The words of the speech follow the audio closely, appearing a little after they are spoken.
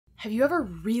Have you ever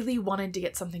really wanted to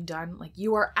get something done? Like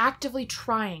you are actively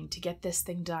trying to get this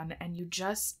thing done and you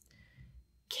just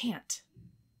can't,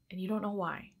 and you don't know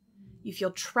why. You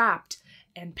feel trapped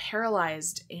and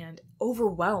paralyzed and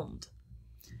overwhelmed.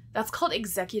 That's called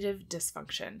executive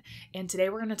dysfunction. And today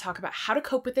we're going to talk about how to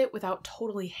cope with it without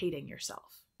totally hating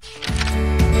yourself.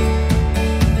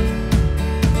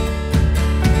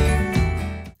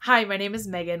 Hi, my name is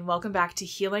Megan. Welcome back to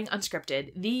Healing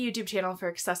Unscripted, the YouTube channel for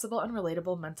accessible and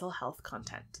relatable mental health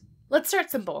content. Let's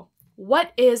start simple.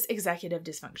 What is executive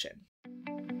dysfunction?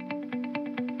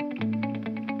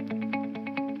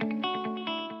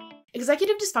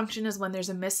 Executive dysfunction is when there's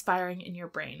a misfiring in your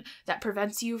brain that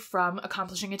prevents you from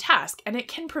accomplishing a task, and it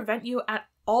can prevent you at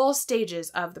all stages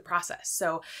of the process.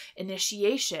 So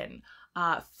initiation,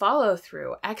 follow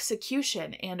through,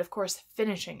 execution, and of course,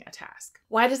 finishing a task.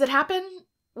 Why does it happen?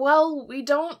 Well, we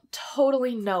don't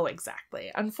totally know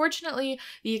exactly. Unfortunately,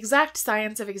 the exact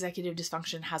science of executive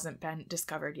dysfunction hasn't been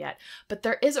discovered yet, but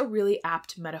there is a really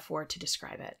apt metaphor to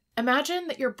describe it. Imagine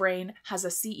that your brain has a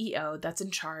CEO that's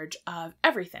in charge of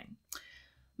everything.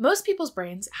 Most people's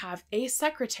brains have a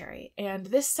secretary, and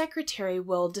this secretary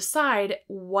will decide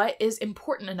what is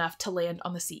important enough to land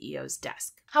on the CEO's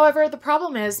desk. However, the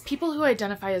problem is people who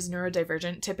identify as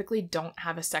neurodivergent typically don't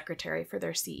have a secretary for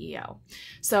their CEO.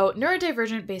 So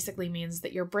neurodivergent basically means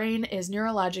that your brain is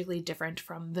neurologically different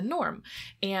from the norm.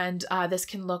 And this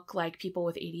can look like people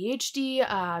with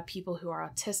ADHD, people who are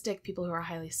autistic, people who are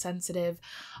highly sensitive,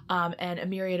 and a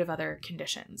myriad of other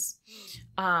conditions.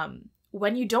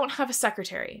 When you don't have a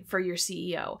secretary for your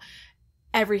CEO,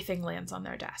 everything lands on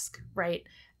their desk, right?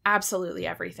 Absolutely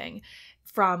everything.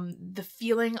 From the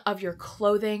feeling of your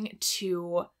clothing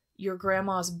to your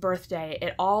grandma's birthday,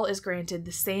 it all is granted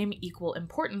the same equal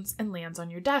importance and lands on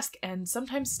your desk, and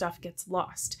sometimes stuff gets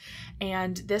lost.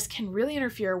 And this can really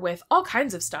interfere with all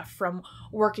kinds of stuff, from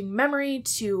working memory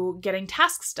to getting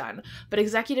tasks done, but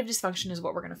executive dysfunction is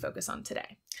what we're going to focus on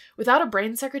today. Without a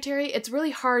brain secretary, it's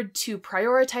really hard to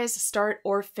prioritize, start,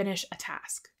 or finish a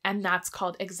task. And that's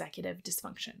called executive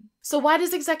dysfunction. So why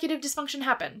does executive dysfunction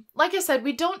happen? Like I said,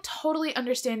 we don't totally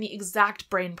understand the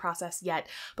exact brain process yet,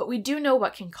 but we do know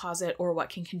what can cause it or what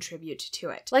can contribute to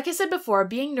it. Like I said before,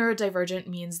 being neurodivergent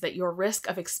means that your risk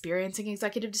of experiencing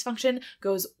executive dysfunction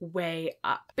goes way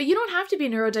up. But you don't have to be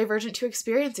neurodivergent to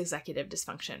experience executive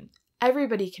dysfunction.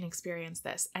 Everybody can experience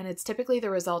this, and it's typically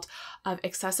the result of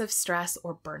excessive stress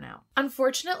or burnout.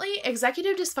 Unfortunately,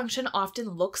 executive dysfunction often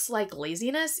looks like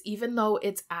laziness, even though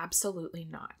it's absolutely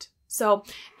not. So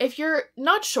if you're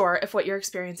not sure if what you're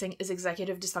experiencing is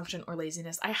executive dysfunction or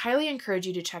laziness, I highly encourage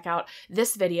you to check out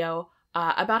this video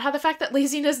about how the fact that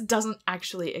laziness doesn't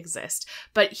actually exist.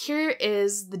 But here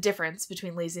is the difference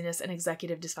between laziness and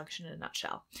executive dysfunction in a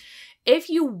nutshell. If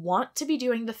you want to be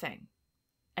doing the thing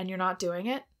and you're not doing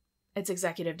it, it's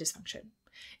executive dysfunction.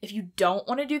 If you don't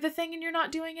want to do the thing and you're not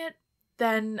doing it,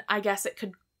 then I guess it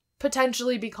could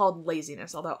potentially be called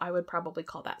laziness, although I would probably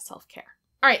call that self-care.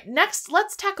 All right, next,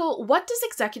 let's tackle, what does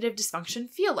executive dysfunction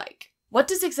feel like? What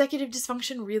does executive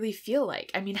dysfunction really feel like?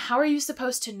 I mean, how are you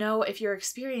supposed to know if you're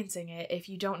experiencing it if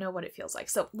you don't know what it feels like?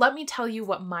 So let me tell you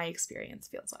what my experience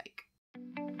feels like.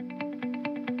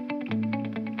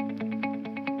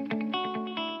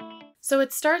 So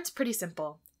it starts pretty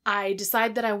simple. I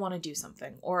decide that I want to do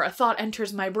something, or a thought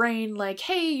enters my brain like,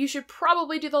 hey, you should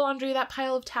probably do the laundry, that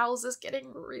pile of towels is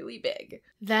getting really big.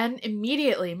 Then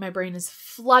immediately my brain is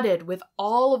flooded with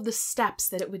all of the steps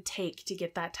that it would take to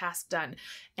get that task done.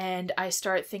 And I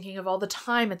start thinking of all the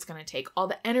time it's going to take, all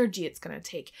the energy it's going to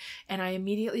take, and I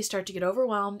immediately start to get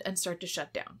overwhelmed and start to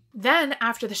shut down. Then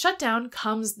after the shutdown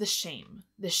comes the shame.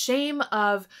 The shame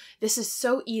of, this is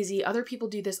so easy, other people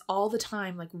do this all the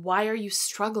time, like why are you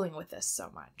struggling with this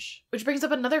so much? Which brings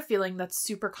up another feeling that's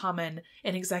super common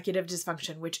in executive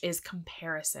dysfunction, which is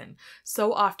comparison.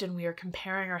 So often we are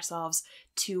comparing ourselves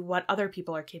to what other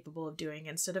people are capable of doing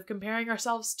instead of comparing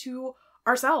ourselves to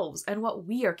ourselves and what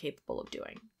we are capable of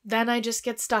doing. Then I just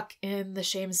get stuck in the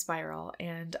shame spiral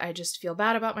and I just feel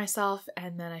bad about myself,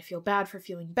 and then I feel bad for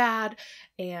feeling bad,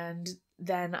 and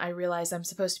then I realize I'm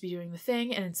supposed to be doing the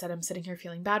thing, and instead I'm sitting here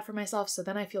feeling bad for myself, so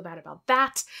then I feel bad about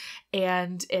that,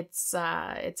 and it's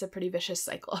a pretty vicious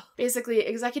cycle. Basically,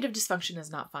 executive dysfunction is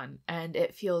not fun, and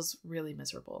it feels really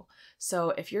miserable.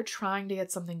 So if you're trying to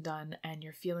get something done and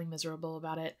you're feeling miserable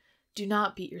about it, do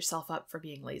not beat yourself up for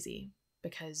being lazy,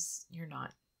 because you're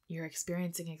not. You're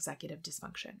experiencing executive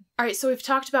dysfunction. All right, so we've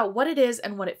talked about what it is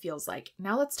and what it feels like.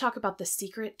 Now let's talk about the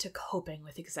secret to coping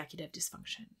with executive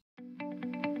dysfunction.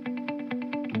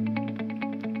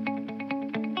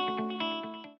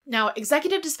 Now,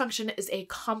 executive dysfunction is a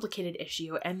complicated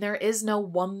issue, and there is no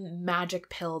one magic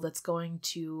pill that's going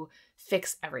to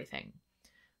fix everything.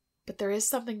 But there is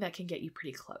something that can get you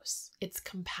pretty close. It's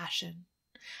compassion.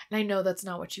 And I know that's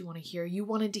not what you want to hear. You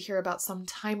wanted to hear about some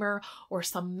timer or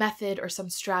some method or some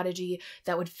strategy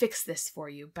that would fix this for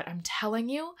you. But I'm telling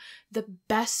you, the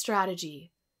best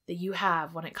strategy that you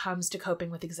have when it comes to coping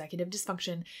with executive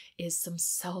dysfunction is some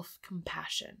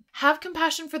self-compassion. Have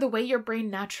compassion for the way your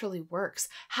brain naturally works.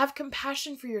 Have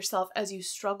compassion for yourself as you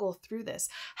struggle through this.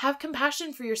 Have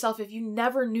compassion for yourself if you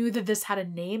never knew that this had a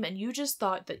name and you just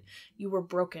thought that you were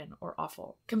broken or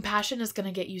awful. Compassion is going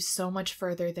to get you so much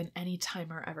further than any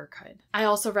timer ever could. I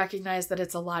also recognize that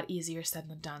it's a lot easier said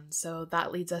than done, so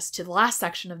that leads us to the last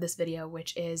section of this video,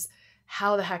 which is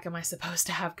how the heck am I supposed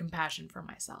to have compassion for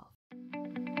myself?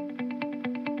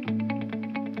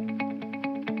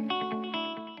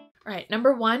 All right,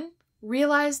 number one,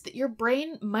 realize that your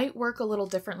brain might work a little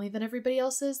differently than everybody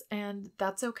else's, and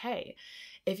that's okay.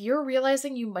 If you're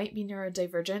realizing you might be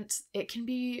neurodivergent, it can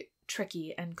be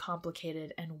tricky and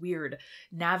complicated and weird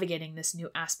navigating this new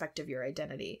aspect of your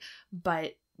identity.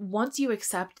 But once you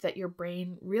accept that your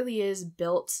brain really is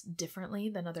built differently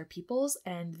than other people's,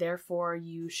 and therefore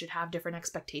you should have different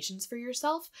expectations for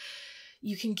yourself,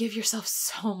 you can give yourself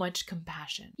so much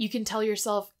compassion. You can tell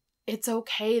yourself, it's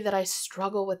okay that I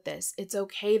struggle with this. It's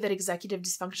okay that executive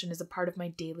dysfunction is a part of my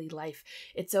daily life.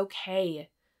 It's okay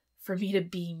for me to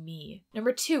be me.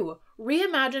 Number two,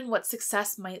 reimagine what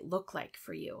success might look like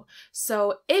for you.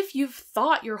 So if you've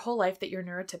thought your whole life that you're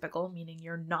neurotypical, meaning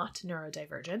you're not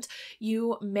neurodivergent,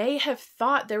 you may have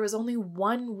thought there was only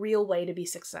one real way to be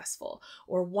successful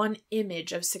or one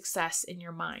image of success in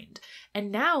your mind.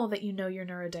 And now that you know you're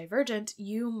neurodivergent,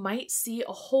 you might see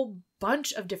a whole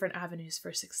bunch of different avenues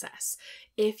for success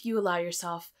if you allow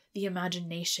yourself the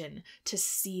imagination to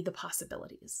see the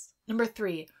possibilities. Number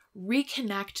three,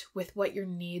 reconnect with what your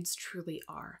needs truly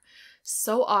are.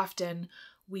 So often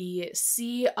we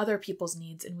see other people's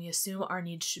needs and we assume our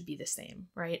needs should be the same,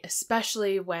 right?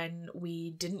 Especially when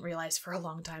we didn't realize for a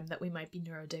long time that we might be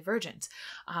neurodivergent.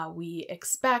 We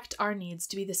expect our needs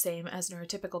to be the same as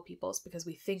neurotypical people's because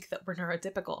we think that we're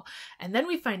neurotypical. And then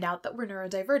we find out that we're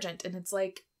neurodivergent and it's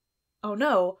like, oh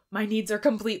no, my needs are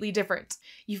completely different.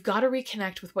 You've got to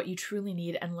reconnect with what you truly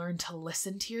need and learn to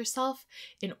listen to yourself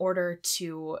in order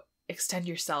to extend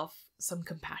yourself some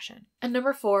compassion. And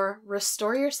number four,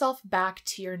 restore yourself back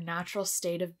to your natural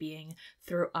state of being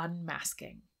through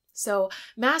unmasking. So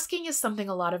masking is something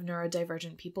a lot of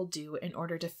neurodivergent people do in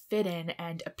order to fit in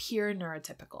and appear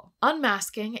neurotypical.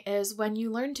 Unmasking is when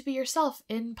you learn to be yourself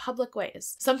in public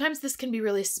ways. Sometimes this can be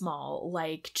really small,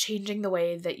 like changing the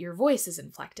way that your voice is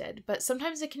inflected, but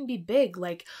sometimes it can be big,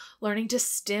 like learning to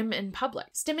stim in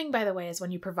public. Stimming, by the way, is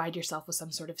when you provide yourself with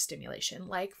some sort of stimulation,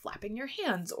 like flapping your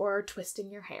hands or twisting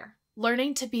your hair.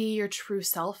 Learning to be your true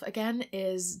self again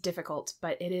is difficult,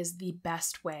 but it is the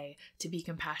best way to be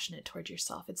compassionate toward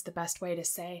yourself. It's the best way to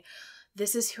say,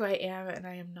 this is who I am and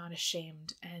I am not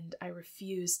ashamed and I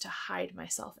refuse to hide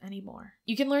myself anymore.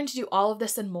 You can learn to do all of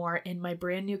this and more in my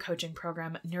brand new coaching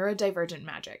program, Neurodivergent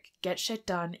Magic. Get shit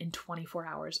done in 24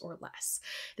 hours or less.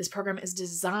 This program is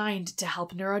designed to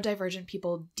help neurodivergent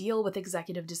people deal with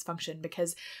executive dysfunction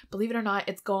because, believe it or not,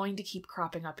 it's going to keep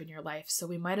cropping up in your life. So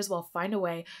we might as well find a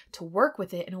way to work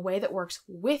with it in a way that works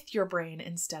with your brain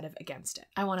instead of against it.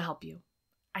 I want to help you.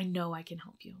 I know I can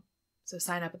help you. So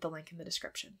sign up at the link in the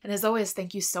description. And as always,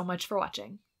 thank you so much for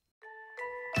watching.